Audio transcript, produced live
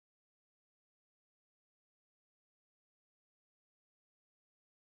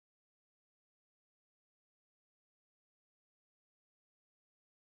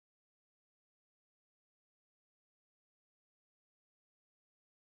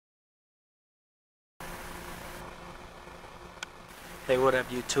Hey, what up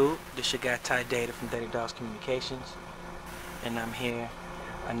YouTube? This your guy Ty Data from Datadogs Communications, and I'm here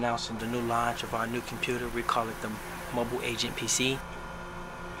announcing the new launch of our new computer. We call it the Mobile Agent PC.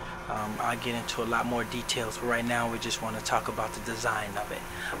 I'll get into a lot more details, but right now we just want to talk about the design of it.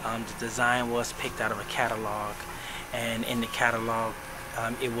 The design was picked out of a catalog, and in the catalog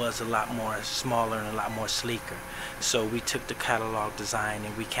it was a lot more smaller and a lot more sleeker. So we took the catalog design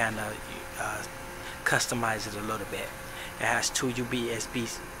and we kind of customized it a little bit. It has two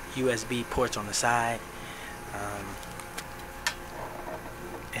USB ports on the side.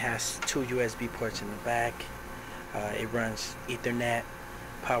 It has two USB ports in the back. It runs Ethernet,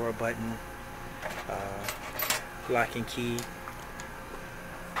 power button, lock and key,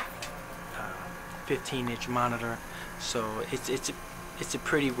 15-inch monitor. So it's a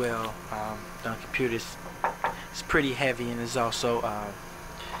pretty well done computer. It's pretty heavy, and it's also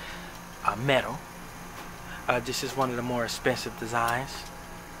metal. This is one of the more expensive designs,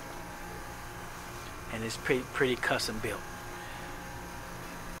 and it's pretty custom built.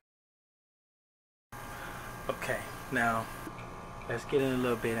 Okay, now let's get in a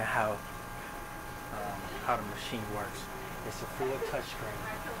little bit of how the machine works. It's a full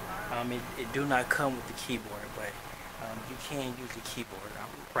touchscreen. It do not come with the keyboard, but you can use the keyboard.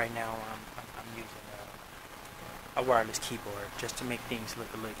 Right now I'm using a wireless keyboard just to make things look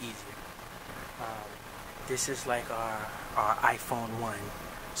a little easier. This is like our iPhone 1.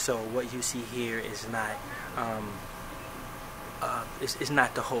 So what you see here is not it's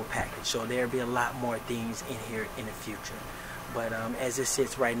not the whole package. So there'll be a lot more things in here in the future. But as it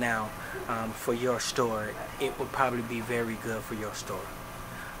sits right now, for your store, it would probably be very good for your store.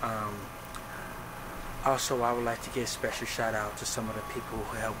 Also, I would like to give a special shout out to some of the people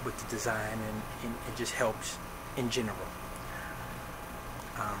who help with the design and just helps in general.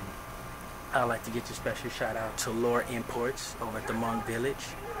 I'd like to give a special shout out to Lore Imports over at the Hmong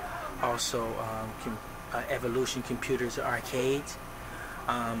Village. Also, Evolution Computers Arcades.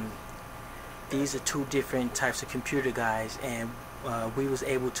 These are two different types of computer guys, and we was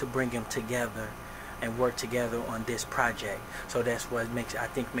able to bring them together and work together on this project. So that's what I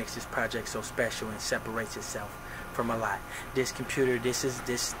think makes this project so special and separates itself from a lot. This computer, this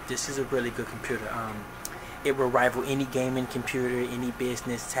is a really good computer. It will rival any gaming computer, any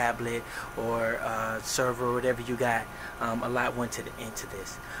business tablet or server, whatever you got. A lot went into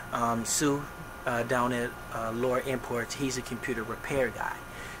this. Sue down at Lore Imports, he's a computer repair guy.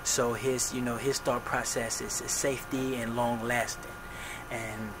 So his thought process is safety and long lasting.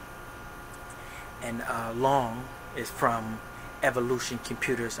 And Long is from Evolution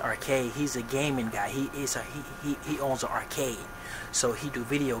Computers Arcade. He's a gaming guy. He owns an arcade, so he do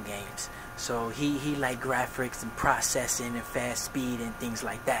video games. So he like graphics and processing and fast speed and things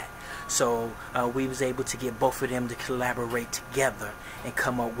like that. So we was able to get both of them to collaborate together and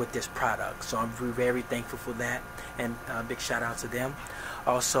come up with this product. So I'm very thankful for that, and big shout out to them.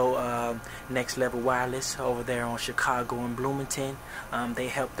 Also, Next Level Wireless over there on Chicago and Bloomington. They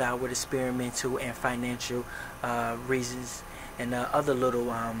helped out with experimental and financial reasons and other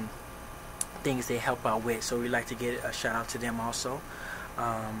little things they help out with. So we'd like to get a shout out to them also.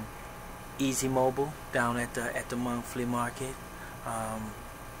 Easy Mobile down at the Hmong Flea Market.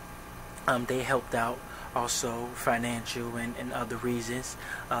 They helped out also financial and other reasons.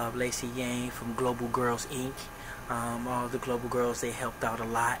 Lacey Yang from Global Girls Inc. All the Global Girls, they helped out a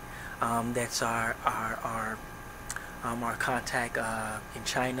lot. That's our contact in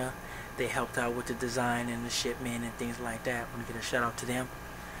China. They helped out with the design and the shipment and things like that. I want to get a shout out to them.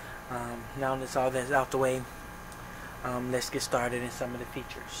 Now that's all that's out the way. Let's get started in some of the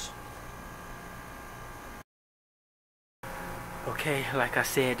features. Okay, like I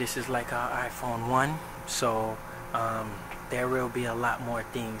said, this is like our iPhone 1, so there will be a lot more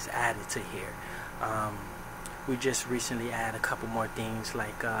things added to here. We just recently added a couple more things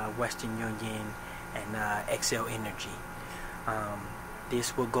like Western Union and Xcel Energy.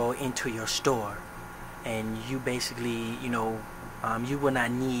 This will go into your store, and you basically, you will not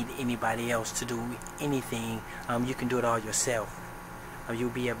need anybody else to do anything. You can do it all yourself.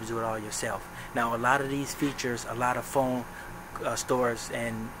 You'll be able to do it all yourself. Now, a lot of these features, a lot of phone stores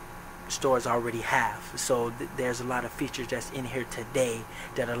and stores already have. So there's a lot of features that's in here today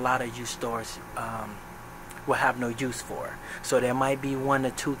that a lot of you stores will have no use for. So there might be one or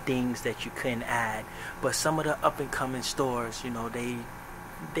two things that you couldn't add, but some of the up-and-coming stores,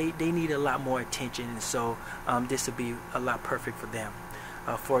 they need a lot more attention, and so this will be a lot perfect for them.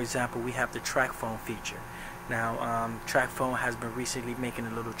 For example, we have the track phone feature. Now, track phone has been recently making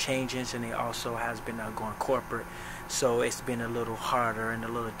a little changes, and it also has been going corporate, so it's been a little harder and a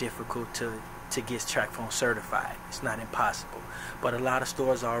little difficult to to get TracFone certified. It's not impossible, but a lot of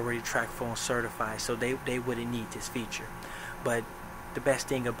stores are already TracFone certified, so they wouldn't need this feature. But the best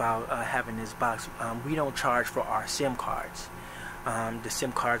thing about having this box, we don't charge for our SIM cards. The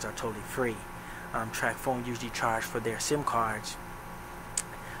SIM cards are totally free. TracFone usually charge for their SIM cards,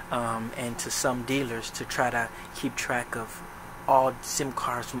 and to some dealers to try to keep track of all SIM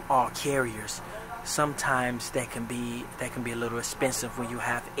cards from all carriers. Sometimes that can be a little expensive when you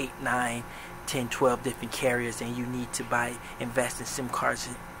have 8, 9, 10, 12 different carriers and you need to invest in SIM cards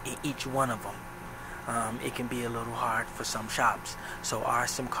in each one of them. It can be a little hard for some shops, so our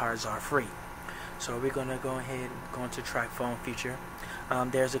SIM cards are free. So we're gonna go ahead and go into TracFone feature.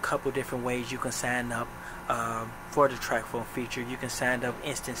 There's a couple different ways you can sign up for the TracFone feature. You can sign up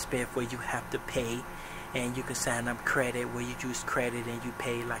instant spiff where you have to pay, and you can sign up credit where you use credit and you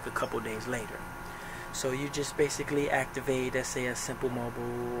pay like a couple days later. So you just basically activate, let's say, a Simple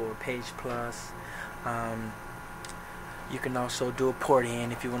Mobile or Page Plus. You can also do a port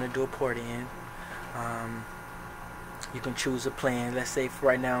in if you want to do a port in. You can choose a plan. Let's say for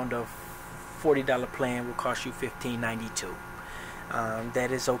right now the $40 plan will cost you $15.92.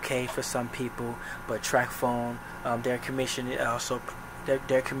 That is okay for some people, but TracFone, their commission is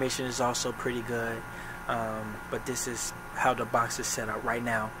also pretty good. But this is how the box is set up right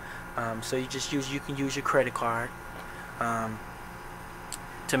now. So you can use your credit card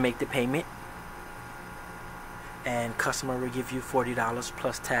to make the payment, and customer will give you $40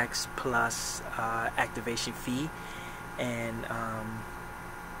 plus tax plus activation fee, and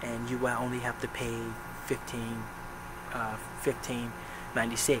you will only have to pay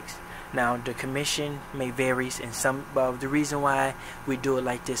 $15.96. Now the commission may varies, and the reason why we do it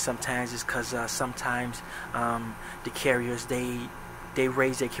like this sometimes is because sometimes the carriers they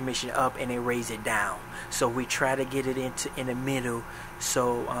raise their commission up and they raise it down. So we try to get it in the middle,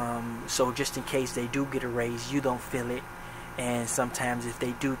 so just in case they do get a raise, you don't feel it, and sometimes if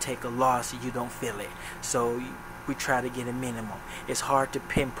they do take a loss, you don't feel it. So we try to get a minimum. It's hard to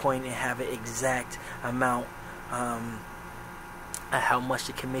pinpoint and have an exact amount how much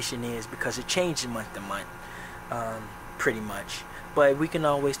the commission is, because it changes month to month, pretty much. But we can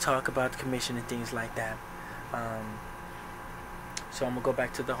always talk about the commission and things like that. So I'm gonna go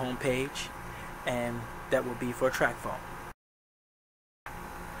back to the home page, and that will be for TracFone.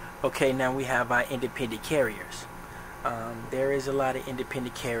 Okay, now we have our independent carriers. There is a lot of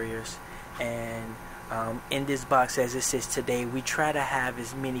independent carriers, and in this box as it sits today, we try to have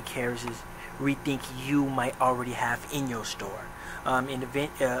as many carriers as we think you might already have in your store.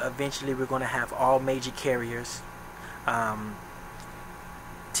 Eventually we're going to have all major carriers,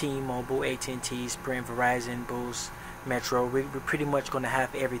 T-Mobile, AT&T, Sprint, Verizon, Boost, Metro. We're pretty much going to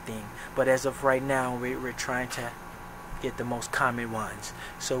have everything, but as of right now we're trying to get the most common ones.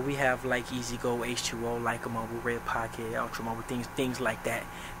 So we have like EasyGo, H2O, Leica Mobile, Red Pocket, Ultra Mobile, things like that,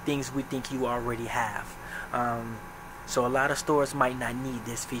 things we think you already have. So a lot of stores might not need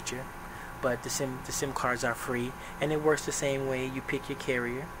this feature, but the SIM cards are free, and it works the same way. You pick your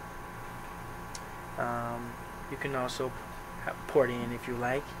carrier. You can also port in if you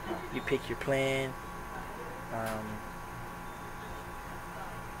like. You pick your plan.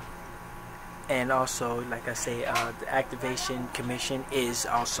 And also, like I say, the activation commission is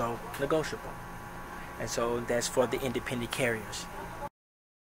also negotiable, and so that's for the independent carriers.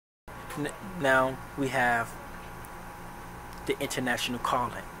 Now we have the international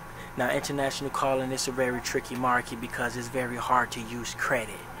calling. Now international calling is a very tricky market because it's very hard to use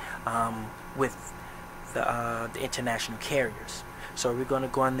credit with the international carriers. So we're going to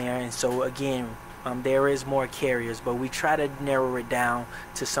go in there, and so again, there is more carriers, but we try to narrow it down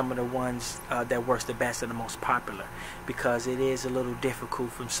to some of the ones that works the best and the most popular, because it is a little difficult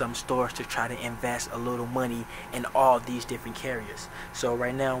from some stores to try to invest a little money in all these different carriers. So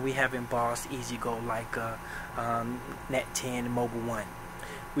right now we have embossed EasyGo, like Net 10, Mobile One.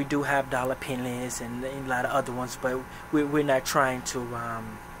 We do have Dollar Penless and a lot of other ones, but we're not trying to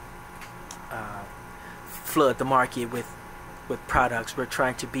flood the market with products. We're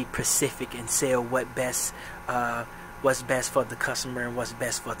trying to be specific and sell what's best for the customer and what's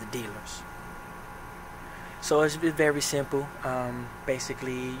best for the dealers. So it's very simple.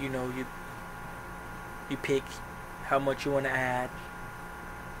 Basically, you know, you pick how much you want to add,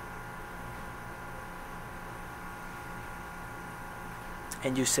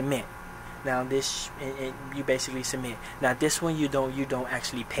 and you submit. Now this, you basically submit. Now this one you don't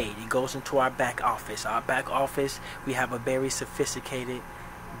actually pay. It goes into our back office. Our back office, we have a very sophisticated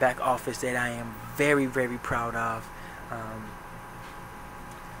back office that I am very, very proud of.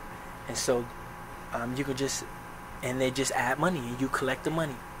 And so you can just, and they just add money and you collect the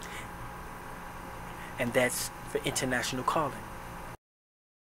money. and that's for international calling.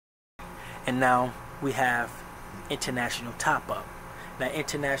 And now we have international top-up. Now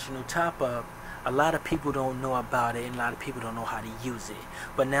international top-up, a lot of people don't know about it, and a lot of people don't know how to use it.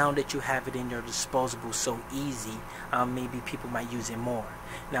 But now that you have it in your disposable so easy, maybe people might use it more.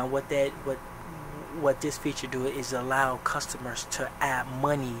 Now what this feature do is allow customers to add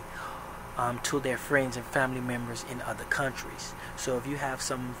money to their friends and family members in other countries. So if you have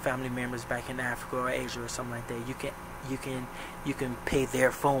some family members back in Africa or Asia or something like that, you can pay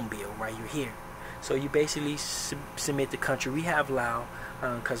their phone bill while you're here. So you basically submit the country. We have Lao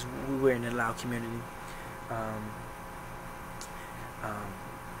because we were in the Lao community,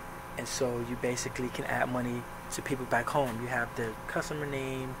 and so you basically can add money to people back home. You have the customer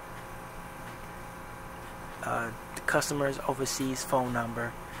name, the customer's overseas phone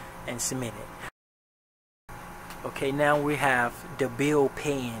number, and submit it. Okay, now we have the bill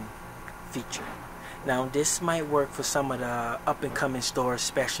paying feature. Now this might work for some of the up-and-coming stores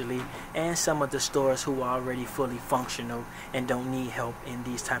especially, and some of the stores who are already fully functional and don't need help in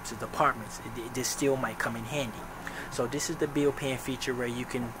these types of departments. This still might come in handy. So this is the bill paying feature where you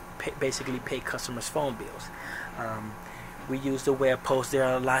can basically pay customers' phone bills. We use the web post. There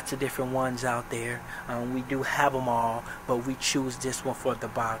are lots of different ones out there. We do have them all, but we choose this one for the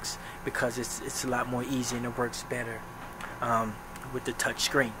box because it's a lot more easy and it works better with the touch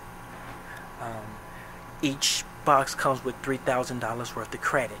screen. Each box comes with $3,000 worth of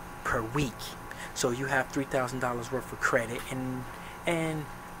credit per week. So you have $3,000 worth of credit and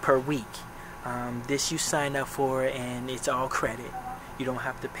per week. This you sign up for and it's all credit. You don't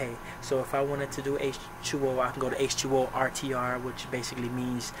have to pay. So if I wanted to do H2O, I can go to H2O RTR, which basically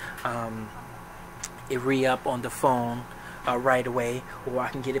means it re-up on the phone right away, or I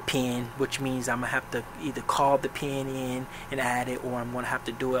can get a PIN, which means I'm gonna have to either call the PIN in and add it, or I'm gonna have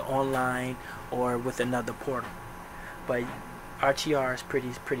to do it online or with another portal. But RTR is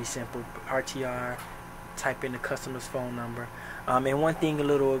pretty simple. RTR, type in the customer's phone number. And one thing a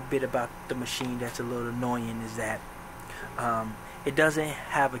little bit about the machine that's a little annoying is that it doesn't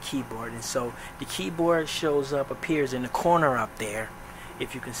have a keyboard, and so the keyboard appears in the corner up there,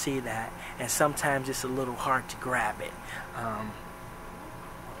 if you can see that, and sometimes it's a little hard to grab it.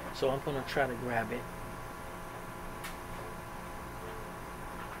 So I'm gonna try to grab it.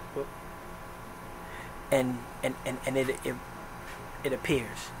 And it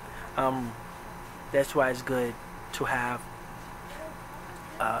appears. That's why it's good to have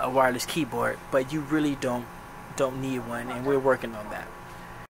a wireless keyboard, but you really don't need one, and we're working on that.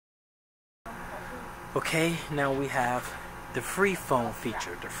 Okay, now we have the free phone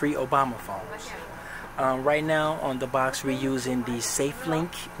feature, the free Obama phones. Right now on the box we're using the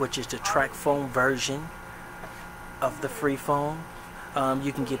SafeLink, which is the track phone version of the free phone.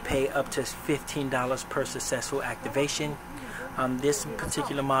 You can get paid up to $15 per successful activation. This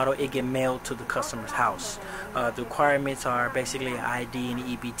particular model, it get mailed to the customer's house. The requirements are basically an ID and an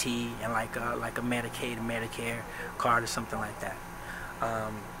EBT and like a Medicaid and Medicare card or something like that.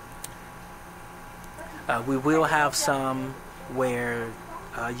 We will have some where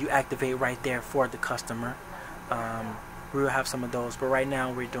you activate right there for the customer. We will have some of those, but right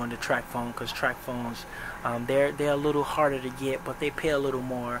now we're doing the track phone because track phones, they're a little harder to get, but they pay a little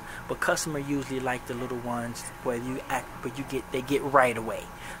more. But customers usually like the little ones where they get right away.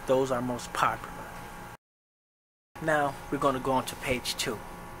 Those are most popular. Now we're going to go on to page 2.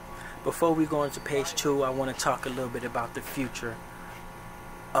 Before we go into page 2, I want to talk a little bit about the future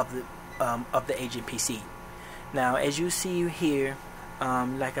of the Agent PC. Now, as you see here,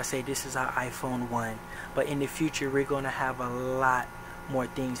 like I say, this is our iPhone 1, but in the future we're going to have a lot more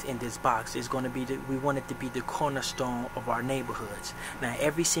things in this box. It's going to be we want it to be the cornerstone of our neighborhoods. Now,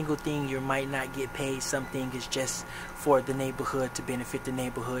 every single thing you might not get paid. Some things is just for the neighborhood, to benefit the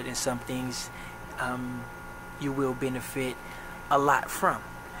neighborhood, and some things you will benefit a lot from.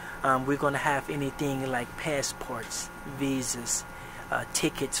 We're going to have anything like passports, visas,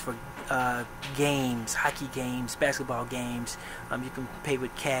 tickets for games, hockey games, basketball games. You can pay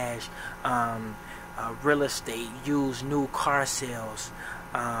with cash, real estate, used new car sales,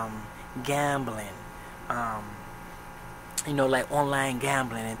 gambling, like online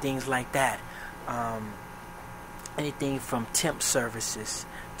gambling and things like that. Anything from temp services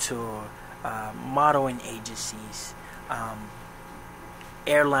to modeling agencies,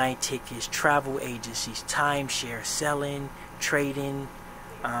 airline tickets, travel agencies, timeshare, selling, trading.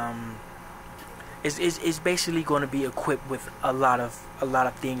 It's basically going to be equipped with a lot of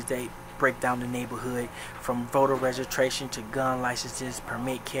things that break down the neighborhood, from voter registration to gun licenses,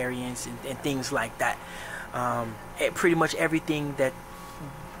 permit carryings, and things like that. Pretty much everything that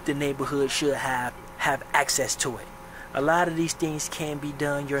the neighborhood should have have access to it. A lot of these things can be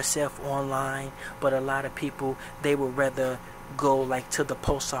done yourself online, but a lot of people, they would rather go like to the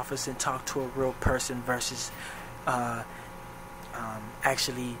post office and talk to a real person versus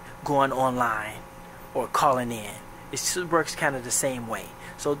actually going online or calling in. It works kind of the same way.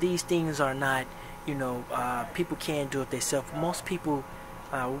 So these things are not, people can't do it themselves. Most people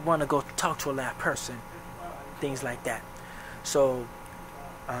want to go talk to a live person, things like that. So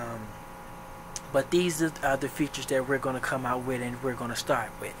but these are the features that we're going to come out with and we're going to start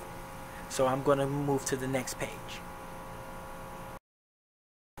with. So I'm going to move to the next page.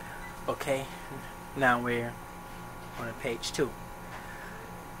 Okay, now we're on page 2.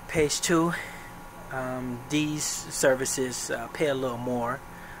 Page 2, these services pay a little more,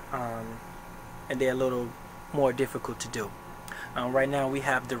 and they're a little more difficult to do. Right now we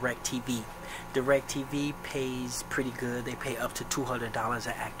have DirecTV. DirecTV pays pretty good. They pay up to $200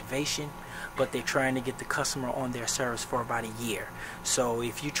 at activation, but they're trying to get the customer on their service for about a year. So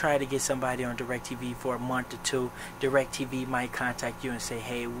if you try to get somebody on DirecTV for a month or two, DirecTV might contact you and say,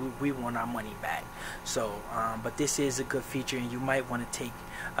 hey, we want our money back. So but this is a good feature, and you might want to take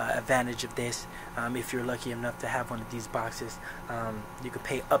advantage of this. If you're lucky enough to have one of these boxes, you can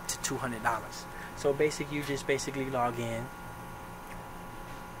pay up to $200. So basically, you just log in,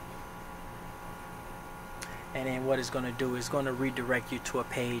 and then what it's going to do is going to redirect you to a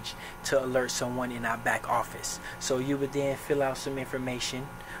page to alert someone in our back office. So you would then fill out some information.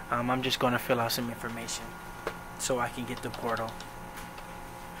 I'm just going to fill out some information so I can get the portal.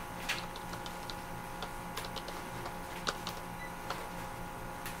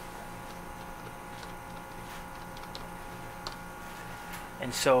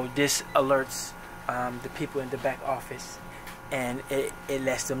 And so this alerts the people in the back office, and it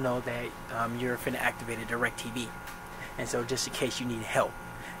lets them know that you're finna activate a DirecTV, and so just in case you need help.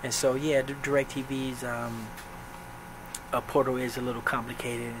 And so yeah, the DirecTV's portal is a little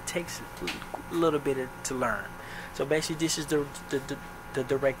complicated. It takes a little bit to learn. So basically, this is the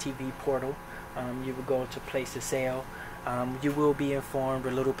DirecTV portal. You will go to place a sale. You will be informed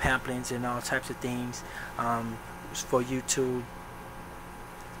with little pamphlets and all types of things for you to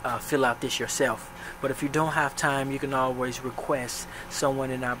fill out this yourself. But if you don't have time, you can always request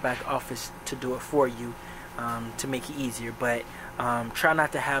someone in our back office to do it for you, to make it easier. But try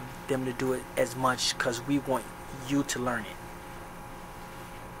not to have them to do it as much, because we want you to learn it,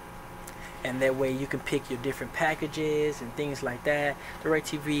 and that way you can pick your different packages and things like that.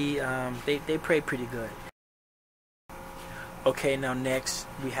 DirecTV, they pay pretty good. Okay, now next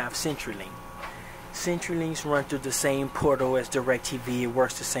we have CenturyLink. CenturyLinks run through the same portal as DirecTV. It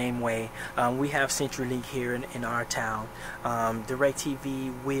works the same way. We have CenturyLink here in our town.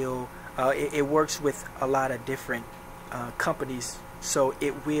 DirecTV will, it works with a lot of different companies. So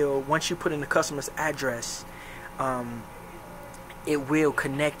it will, once you put in the customer's address, it will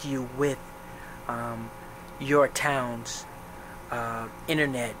connect you with your town's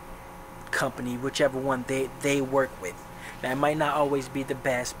internet company, whichever one they work with. Now, it might not always be the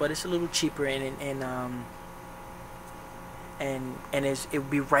best, but it's a little cheaper, and it will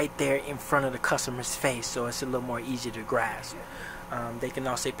be right there in front of the customer's face, so it's a little more easy to grasp. They can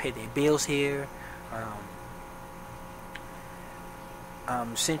also pay their bills here.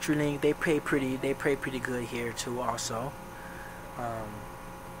 CenturyLink, they pay pretty good here too, also.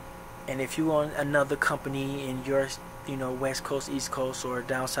 And if you want another company in your, West Coast, East Coast, or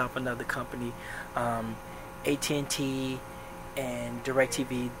down south, another company, AT&T and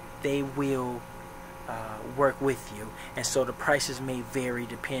DirecTV, they will work with you, and so the prices may vary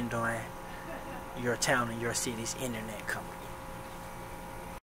depending on your town and your city's internet company.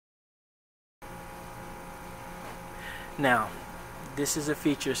 Now, this is a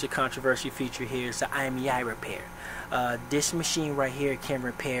feature, it's a controversial feature here. It's the IMEI repair. This machine right here can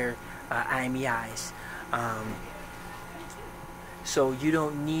repair IMEIs. So you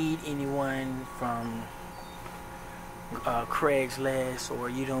don't need anyone from Craigslist, or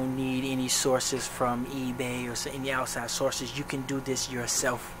you don't need any sources from eBay or any outside sources. You can do this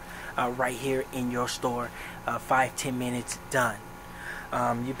yourself right here in your store. 5-10 minutes, done.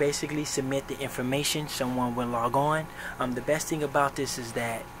 You basically submit the information, someone will log on. The best thing about this is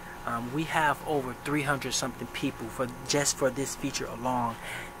that we have over 300 something people just for this feature alone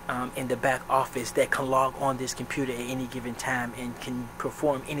in the back office that can log on this computer at any given time and can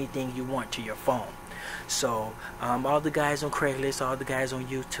perform anything you want to your phone. So all the guys on Craigslist, all the guys on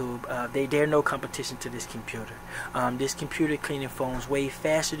YouTube, they're no competition to this computer. This computer cleaning phones way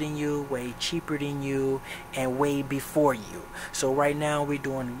faster than you, way cheaper than you, and way before you. So right now we're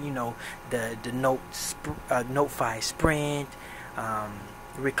doing, the Note 5 Sprint,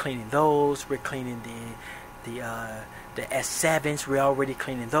 we're cleaning those. We're cleaning the S7s. We're already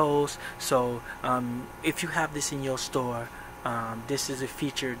cleaning those. So if you have this in your store, this is a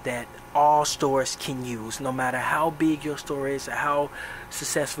feature that all stores can use, no matter how big your store is or how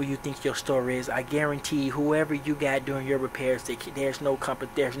successful you think your store is. I guarantee whoever you got doing your repairs, there's no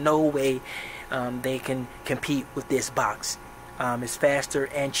way they can compete with this box. It's faster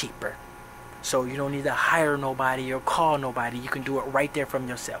and cheaper, so you don't need to hire nobody or call nobody. You can do it right there from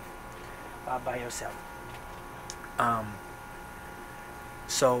yourself, by yourself.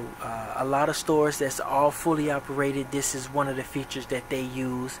 So a lot of stores that's all fully operated, this is one of the features that they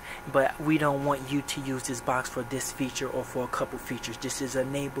use, but we don't want you to use this box for this feature or for a couple features. This is a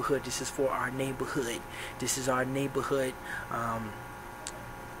neighborhood. This is for our neighborhood. This is our neighborhood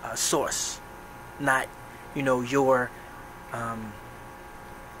source, not, you know, your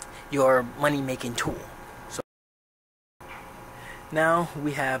money-making tool. So now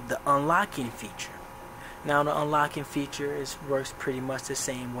we have the unlocking feature. Now the unlocking feature works pretty much the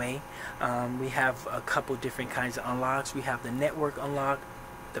same way. We have a couple different kinds of unlocks. We have the network unlock,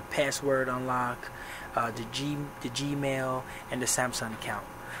 the password unlock, the Gmail, and the Samsung account.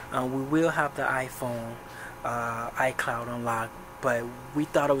 We will have the iPhone, iCloud unlock, but we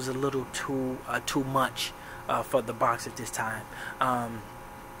thought it was a little too much for the box at this time.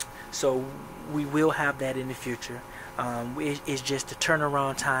 So we will have that in the future. It's just the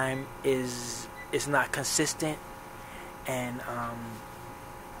turnaround time is not consistent, and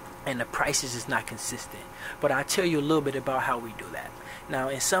the prices is not consistent. But I'll tell you a little bit about how we do that. Now,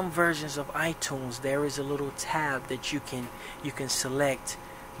 in some versions of iTunes, there is a little tab that you can select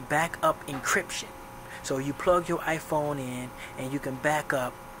backup encryption. So you plug your iPhone in and you can back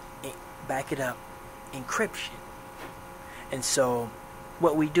it up encryption. And so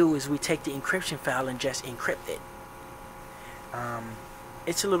what we do is we take the encryption file and just encrypt it.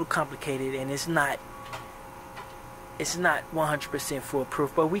 It's a little complicated, and it's not 100%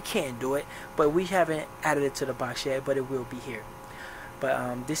 foolproof, but we can do it. But we haven't added it to the box yet, but it will be here.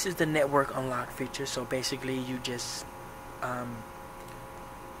 But this is the network unlock feature. So basically, you just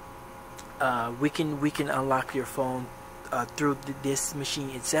we can unlock your phone through this machine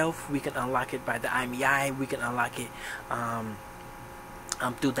itself. We can unlock it by the IMEI. We can unlock it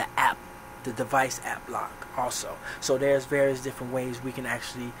through the app, the device app lock also. So there's various different ways we can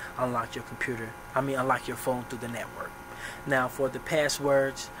actually unlock your unlock your phone through the network. Now for the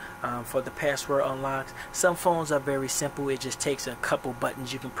passwords, for the password unlocks, some phones are very simple. It just takes a couple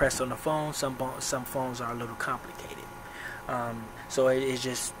buttons you can press on the phone. Some phones are a little complicated. So it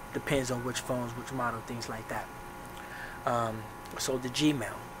just depends on which phones, which model, things like that. So the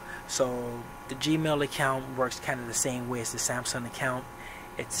Gmail. So the Gmail account works kind of the same way as the Samsung account.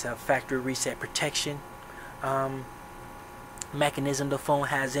 It's a factory reset protection mechanism the phone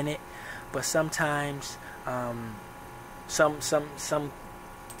has in it, but sometimes sometimes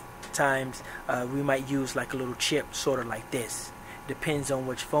we might use like a little chip, sort of like this. Depends on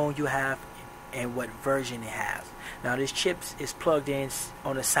which phone you have and what version it has. Now this chip is plugged in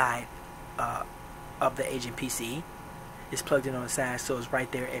on the side of the agent PC. It's plugged in on the side, so it's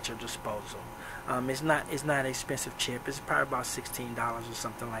right there at your disposal. It's not an expensive chip. It's probably about $16 or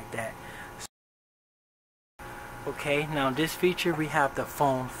something like that. Okay, now this feature, we have the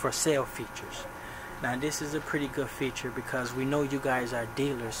phone for sale features. Now this is a pretty good feature because we know you guys are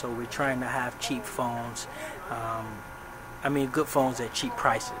dealers, so we're trying to have cheap phones. Good phones at cheap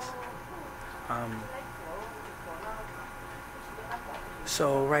prices.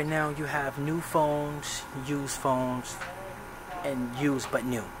 So right now you have new phones, and used but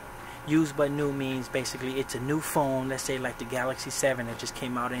new. Used but new means basically it's a new phone. Let's say like the Galaxy 7 that just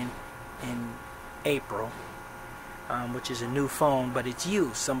came out in April, which is a new phone, but it's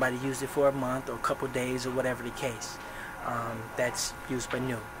used. Somebody used it for a month or a couple days or whatever the case. That's used but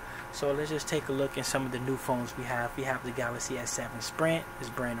new. So let's just take a look at some of the new phones we have. We have the Galaxy S7 Sprint. It's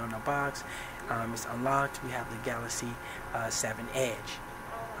brand on the box. It's unlocked. We have the Galaxy 7 Edge.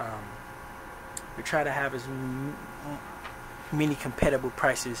 We try to have as many compatible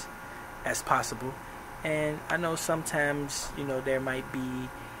prices as possible, and I know sometimes there might be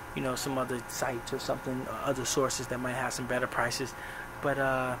some other sites or something, or other sources that might have some better prices, but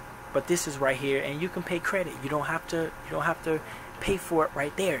this is right here, and you can pay credit. You don't have to pay for it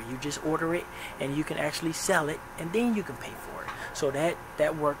right there. You just order it and you can actually sell it, and then you can pay for it. So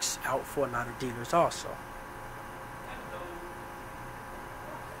that works out for a lot of dealers also.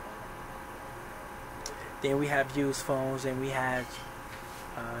 Then we have used phones, and we have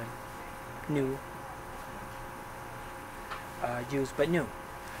new, used but new.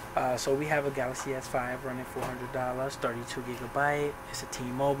 So we have a Galaxy S5 running $400, 32 gigabyte. It's a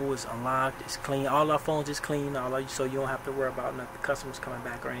T-Mobile. It's unlocked. It's clean. All our phones is clean. So you don't have to worry about the customers coming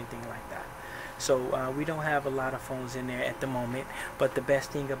back or anything like that. So we don't have a lot of phones in there at the moment. But the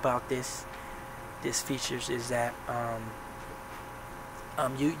best thing about this features is that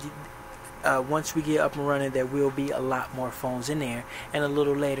once we get up and running, there will be a lot more phones in there. And a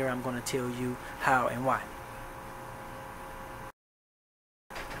little later, I'm going to tell you how and why.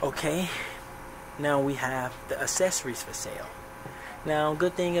 Okay, now we have the accessories for sale. Now,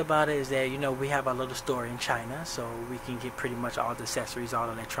 good thing about it is that, you know, we have a little store in China, so we can get pretty much all the accessories, all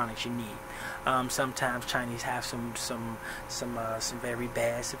the electronics you need. Sometimes Chinese have some very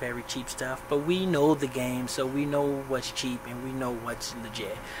bad, some very cheap stuff, but we know the game, so we know what's cheap and we know what's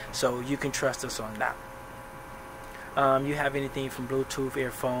legit. So you can trust us on that. You have anything from Bluetooth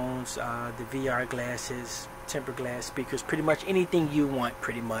earphones, the VR glasses, tempered glass speakers, pretty much anything you want,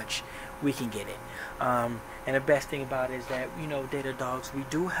 pretty much we can get it. And the best thing about it is that, you know, Datadogs, we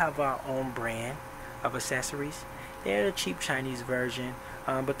do have our own brand of accessories. They're the cheap Chinese version,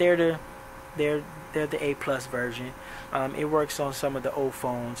 but they're the A+ version. It works on some of the old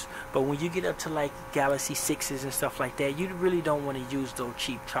phones, but when you get up to like Galaxy 6s and stuff like that, you really don't want to use those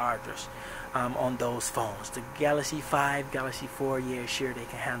cheap chargers on those phones. The Galaxy 5, Galaxy 4, yeah, sure, they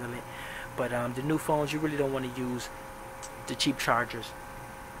can handle it. But the new phones, you really don't want to use the cheap chargers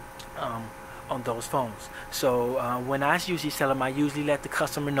on those phones. So when I usually sell them, I usually let the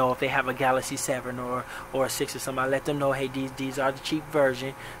customer know if they have a Galaxy 7 or a 6 or something. I let them know, hey, these are the cheap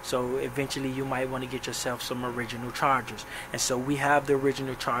version. So eventually you might want to get yourself some original chargers. And so we have the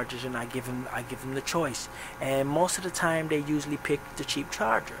original chargers, and I give them the choice. And most of the time they usually pick the cheap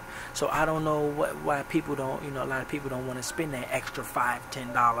charger. So I don't know why people don't, you know, a lot of people don't want to spend that extra $5,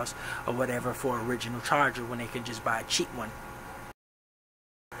 $10 or whatever for an original charger when they can just buy a cheap one.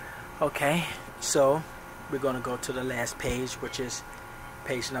 Okay, so we're going to go to the last page, which is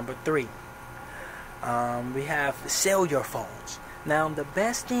page number 3. We have sell your phones. Now, the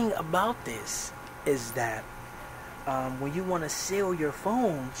best thing about this is that when you want to sell your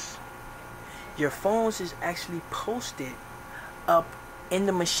phones is actually posted up in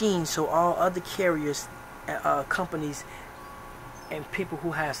the machine, so all other carriers, companies, and people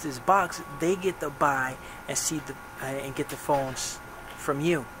who has this box, they get to buy and see and get the phones from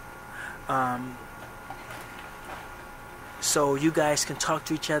you. So you guys can talk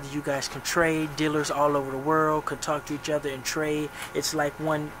to each other, you guys can trade. Dealers all over the world can talk to each other and trade. It's like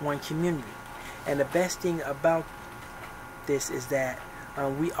one community. And the best thing about this is that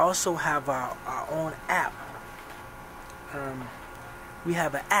we also have our own app. We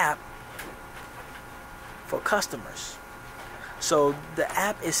have an app for customers. So the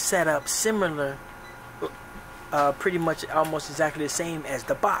app is set up similar, pretty much almost exactly the same as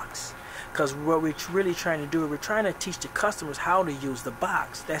the box. Because what we're really trying to do, we're trying to teach the customers how to use the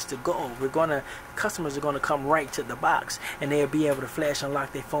box. That's the goal. Customers are going to come right to the box, and they'll be able to flash and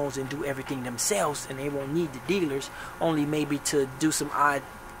lock their phones and do everything themselves, and they won't need the dealers, only maybe to do some odd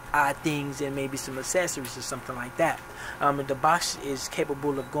things and maybe some accessories or something like that. The box is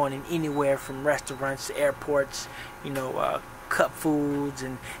capable of going in anywhere from restaurants to airports, you know, cup foods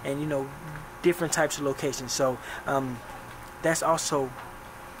and you know, different types of locations. So that's also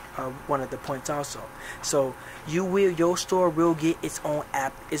one of the points also. So your store will get its own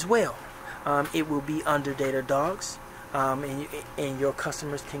app as well. It will be under Datadogs, and your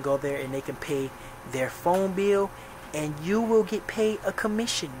customers can go there and they can pay their phone bill, and you will get paid a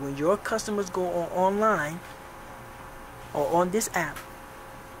commission when your customers go online or on this app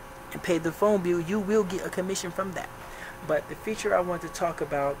and pay the phone bill. You will get a commission from that. But the feature I want to talk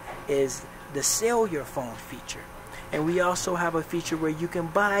about is the sell your phone feature. And we also have a feature where you can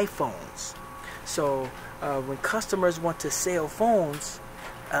buy phones. So when customers want to sell phones,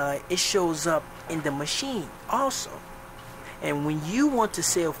 it shows up in the machine also. And when you want to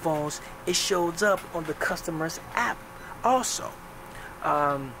sell phones, it shows up on the customer's app also.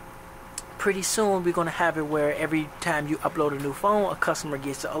 Pretty soon we're going to have it where every time you upload a new phone, a customer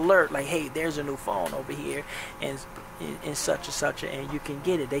gets an alert like, hey, there's a new phone over here and such and such, and you can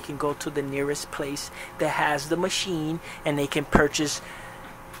get it. They can go to the nearest place that has the machine, and they can purchase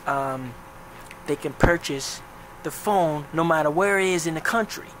the phone no matter where it is in the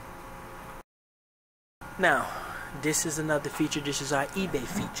country. Now, this is another feature. This is our eBay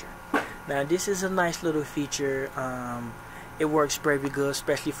feature. Now, this is a nice little feature. It works very good,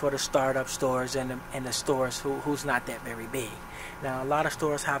 especially for the startup stores and the stores who's not that very big. Now, a lot of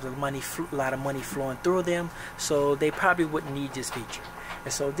stores have a lot of money flowing through them, so they probably wouldn't need this feature.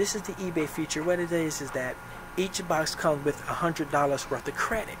 And so this is the eBay feature. What it is that each box comes with $100 worth of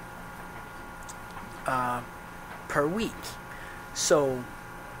credit per week. So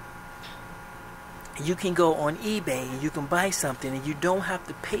you can go on eBay and you can buy something and you don't have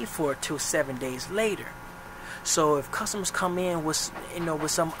to pay for it till 7 days later. So if customers come in with,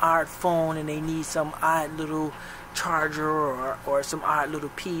 with some odd phone and they need some odd little charger or some odd little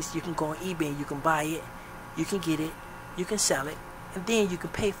piece, you can go on eBay and you can buy it, you can get it, you can sell it, and then you can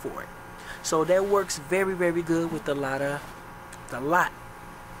pay for it. So that works very, very good with a lot of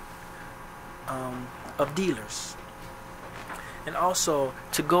dealers. And also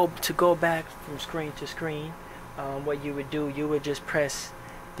to go back from screen to screen, what you would do, you would just press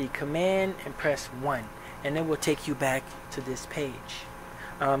the command and press 1, and it will take you back to this page.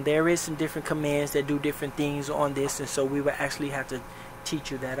 There is some different commands that do different things on this, and so we will actually have to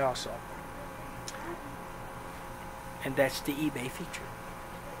teach you that also. And that's the eBay feature.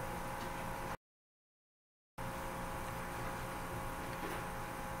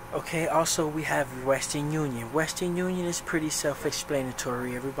 Okay, also we have Western Union. Western Union is pretty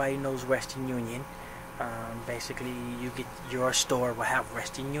self-explanatory. Everybody knows Western Union. Basically, your store will have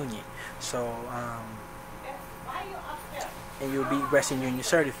Western Union. So, and you'll be Western Union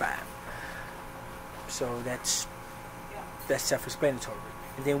certified. So that's self-explanatory.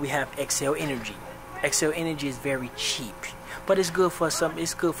 And then we have Xcel Energy. Xcel Energy is very cheap, but it's good for some.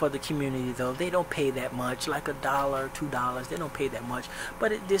 It's good for the community though. They don't pay that much, like $1, $2. They don't pay that much.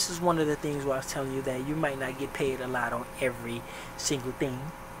 But this is one of the things where I was telling you that you might not get paid a lot on every single thing.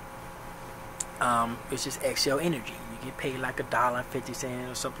 It's just Xcel Energy. You get paid like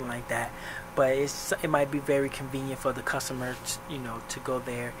 $1.50 or something like that. But it might be very convenient for the customer, to go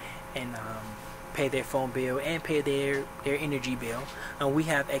there and pay their phone bill and pay their energy bill. We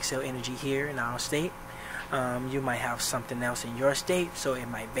have Xcel Energy here in our state. You might have something else in your state, so it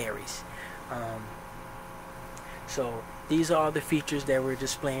might vary. So these are all the features that we're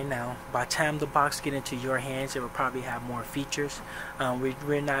displaying now. By the time the box get into your hands, it will probably have more features.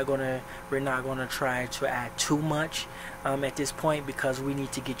 We're not gonna try to add too much at this point, because we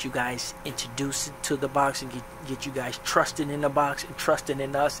need to get you guys introduced to the box and get you guys trusting in the box and trusting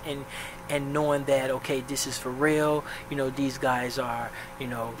in us and knowing that, okay, this is for real. These guys are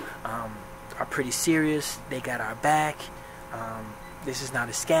pretty serious. They got our back. This is not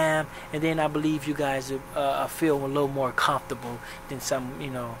a scam. And then I believe you guys feel a little more comfortable than some,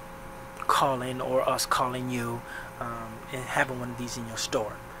 calling or us calling you and having one of these in your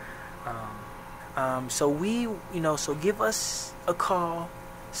store. So give us a call,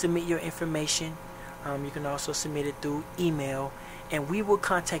 submit your information. You can also submit it through email, and we will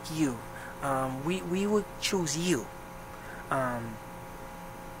contact you. We will choose you.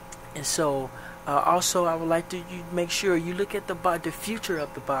 And so also, I would like to make sure you look at the future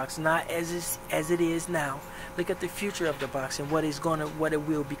of the box, not as it is now. Look at the future of the box and what it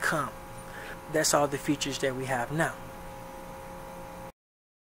will become. That's all the features that we have now.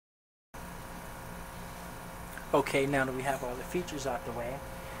 Okay, now that we have all the features out the way,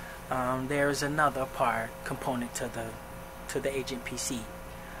 there is another component to the Agent PC.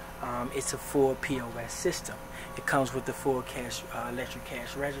 It's a full POS system. It comes with the full electric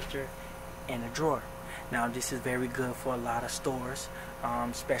cash register and a drawer. Now this is very good for a lot of stores,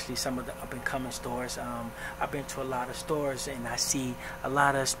 especially some of the up-and-coming stores. I've been to a lot of stores and I see a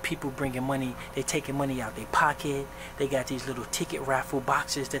lot of people bringing money. They taking money out their pocket. They got these little ticket raffle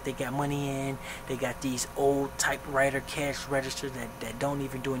boxes that they got money in. They got these old typewriter cash registers that don't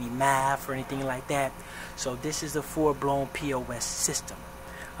even do any math or anything like that. So this is a full-blown POS system.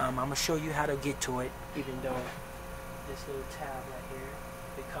 I'm going to show you how to get to it, even though this little tab right here,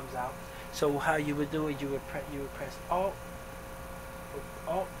 it comes out. So how you would do it, you would press Alt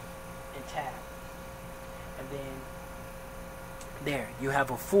and Tab, and then there you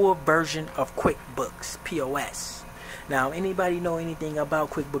have a full version of QuickBooks POS. Now, anybody know anything about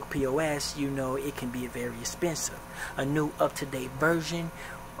QuickBooks POS, it can be very expensive. A new up-to-date version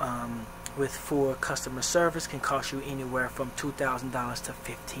with full customer service can cost you anywhere from $2,000 to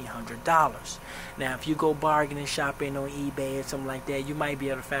 $1,500. Now, if you go bargaining shopping on eBay or something like that, you might be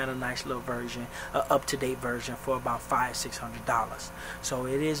able to find a nice little version, an up-to-date version for about $500–600. So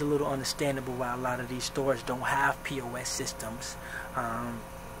it is a little understandable why a lot of these stores don't have POS systems.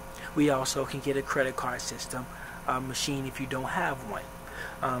 We also can get a credit card system machine if you don't have one.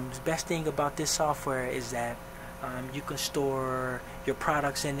 The best thing about this software is that you can store your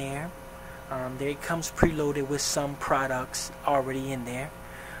products in there. It comes preloaded with some products already in there.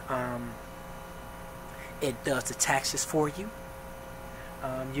 It does the taxes for you.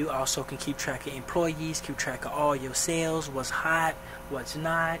 You also can keep track of employees, keep track of all your sales, what's hot, what's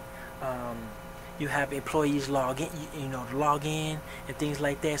not. you have employees log in, you know, log in and things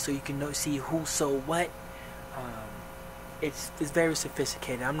like that, so you can see who sold what. It's very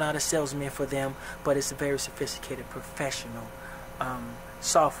sophisticated. I'm not a salesman for them, but it's a very sophisticated professional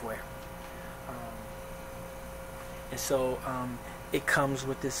software. And so it comes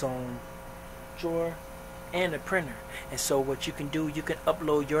with its own drawer and a printer. And so what you can do, you can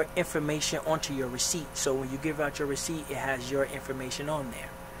upload your information onto your receipt. So when you give out your receipt, it has your information on there.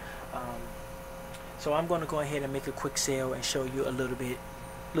 So I'm going to go ahead and make a quick sale and show you a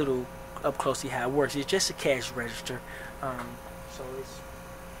little up closely how it works. It's just a cash register, so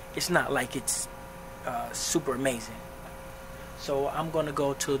it's not like it's super amazing. So I'm going to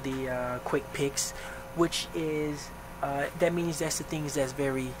go to the quick picks, which is that means that's the things that's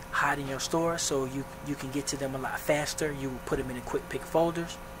very hot in your store, so you can get to them a lot faster. You put them in the quick pick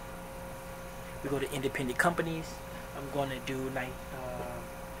folders. We go to independent companies. I'm going to do like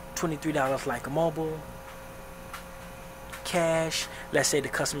 $23 like a mobile. Cash, let's say the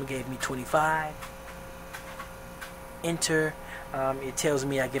customer gave me $25. Enter. It tells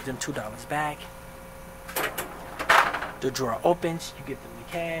me I give them $2 back. The drawer opens, you give them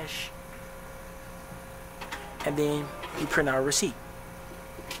the cash, and then you print out a receipt.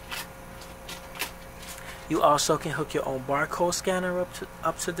 You also can hook your own barcode scanner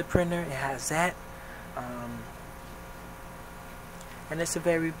up to the printer. It has that, and it's a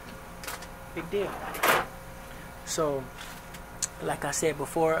very big deal. So, like I said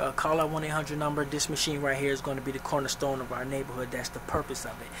before, call our 1-800 number. This machine right here is going to be the cornerstone of our neighborhood. That's the purpose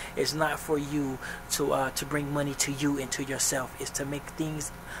of it. It's not for you to bring money to you and to yourself. It's to make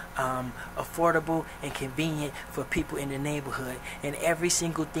things affordable and convenient for people in the neighborhood. And every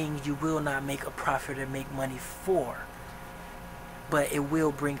single thing you will not make a profit or make money for, but it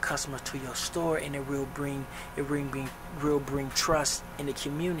will bring customers to your store, and it will bring trust in the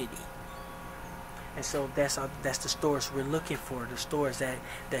community. And so that's the stores we're looking for, the stores that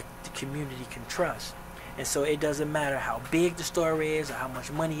the community can trust. And so it doesn't matter how big the store is or how much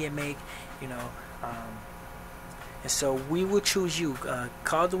money it make, you know. And so we will choose you.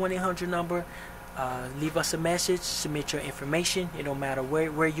 Call the 1-800 number, leave us a message, submit your information. It don't matter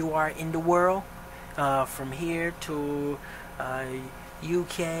where you are in the world, from here to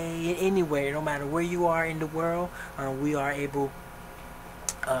UK, anywhere. No matter where you are in the world, we are able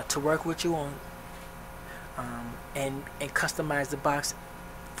to work with you on and customize the box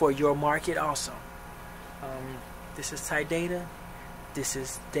for your market also. This is Ty Data. This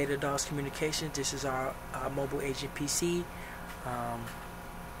is Datadogs Communications. This is our mobile agent PC.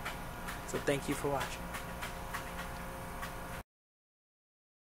 So thank you for watching.